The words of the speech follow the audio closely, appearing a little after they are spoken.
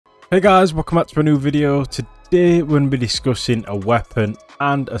Hey guys, welcome back to a new video. Today we're going to be discussing a weapon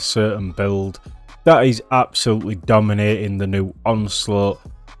and a certain build that is absolutely dominating the new Onslaught,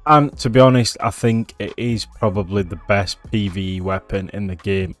 and to be honest I think it is probably the best PvE weapon in the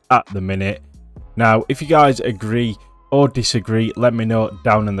game at the minute. Now if you guys agree or disagree, let me know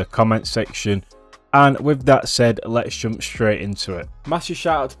down in the comment section. And with that said, let's jump straight into it. Massive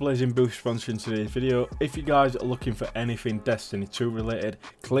shout out to Blazing Boost sponsoring today's video. If you guys are looking for anything Destiny 2 related,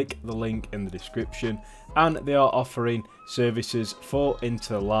 click the link in the description. And they are offering services for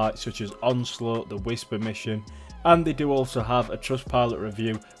Into the Light, such as Onslaught, the Whisper mission. And they do also have a Trustpilot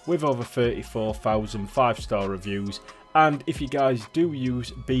review with over 34,000 5-star reviews. And if you guys do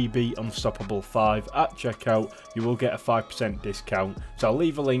use BB Unstoppable 5 at checkout, you will get a 5% discount. So I'll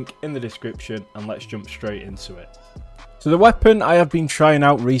leave a link in the description and let's jump straight into it. So the weapon I have been trying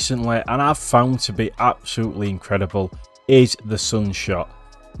out recently and I've found to be absolutely incredible is the Sunshot.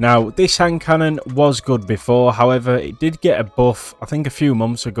 Now this hand cannon was good before, however it did get a buff I think a few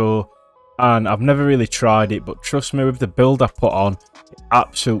months ago, and I've never really tried it, but trust me, with the build I put on, it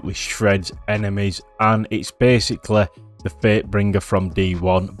absolutely shreds enemies, and it's basically the Fatebringer from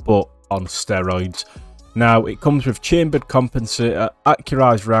D1 but on steroids. Now it comes with chambered compensator,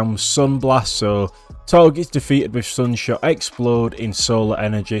 accurized rounds, sunblast, so targets defeated with Sunshot explode in solar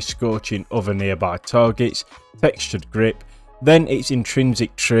energy, scorching other nearby targets, textured grip. Then its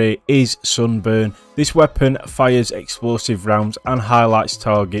intrinsic trait is Sunburn. This weapon fires explosive rounds and highlights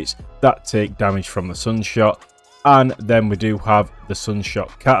targets that take damage from the Sunshot. And then we do have the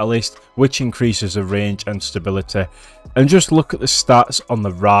Sunshot Catalyst, which increases the range and stability. And just look at the stats on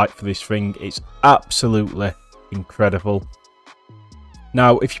the right for this thing, it's absolutely incredible.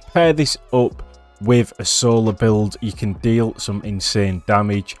 Now if you pair this up with a solar build, you can deal some insane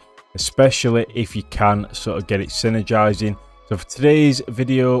damage, especially if you can sort of get it synergizing. So for today's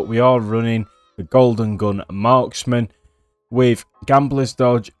video we are running the Golden Gun Marksman with Gambler's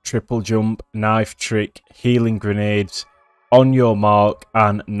Dodge, Triple Jump, Knife Trick, Healing Grenades, On Your Mark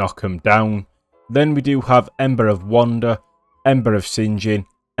and Knock 'em Down. Then we do have Ember of Wonder, Ember of Singeing,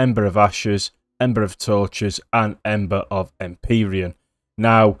 Ember of Ashes, Ember of Torches and Ember of Empyrean.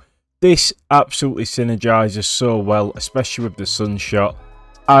 Now this absolutely synergizes so well, especially with the Sunshot.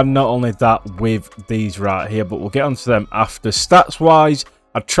 And not only that with these right here, but we'll get onto them after. Stats wise,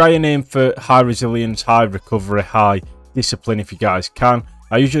 I'd try and aim for high resilience, high recovery, high discipline if you guys can.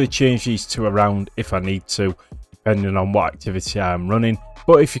 I usually change these two around if I need to, depending on what activity I am running.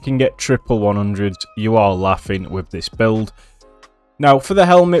 But if you can get triple 100s, you are laughing with this build. Now for the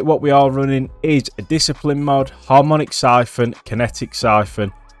helmet, what we are running is a discipline mod, harmonic siphon, kinetic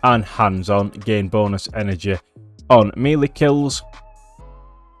siphon and hands-on, gain bonus energy on melee kills.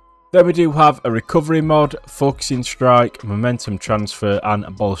 Then we do have a recovery mod, focusing strike, momentum transfer and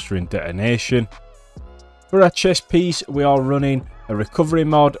bolstering detonation. For our chest piece we are running a recovery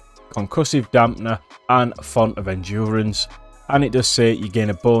mod, concussive dampener and font of endurance. And it does say you gain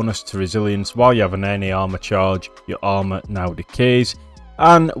a bonus to resilience while you have an any armor charge, your armor now decays.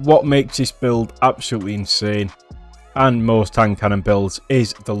 And what makes this build absolutely insane, and most hand cannon builds,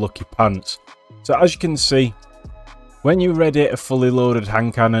 is the lucky pants. So as you can see, when you ready a fully loaded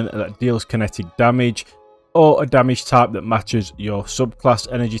hand cannon that deals kinetic damage or a damage type that matches your subclass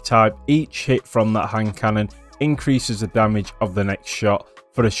energy type, each hit from that hand cannon increases the damage of the next shot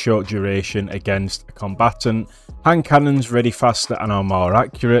for a short duration against a combatant. Hand cannons ready faster and are more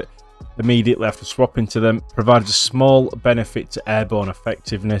accurate immediately after swapping to them, provides a small benefit to airborne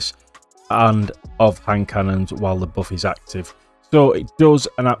effectiveness and of hand cannons while the buff is active. So it does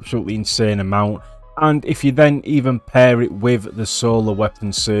an absolutely insane amount. And if you then even pair it with the solar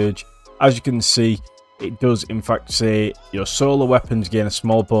weapon surge, as you can see, it does in fact say your solar weapons gain a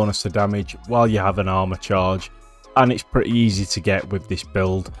small bonus to damage while you have an armor charge, and it's pretty easy to get with this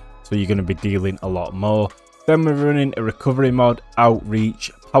build, so you're going to be dealing a lot more. Then we're running a recovery mod, outreach,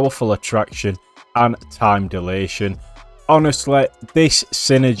 powerful attraction and time dilation. Honestly, this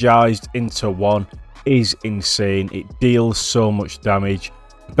synergized into one is insane. It deals so much damage.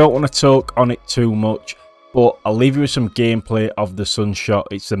 Don't want to talk on it too much, but I'll leave you with some gameplay of the Sunshot.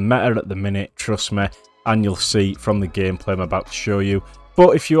 It's the meta at the minute, trust me, and you'll see from the gameplay I'm about to show you.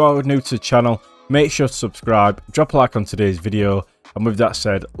 But if you are new to the channel, make sure to subscribe, drop a like on today's video, and with that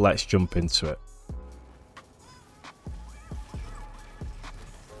said, let's jump into it.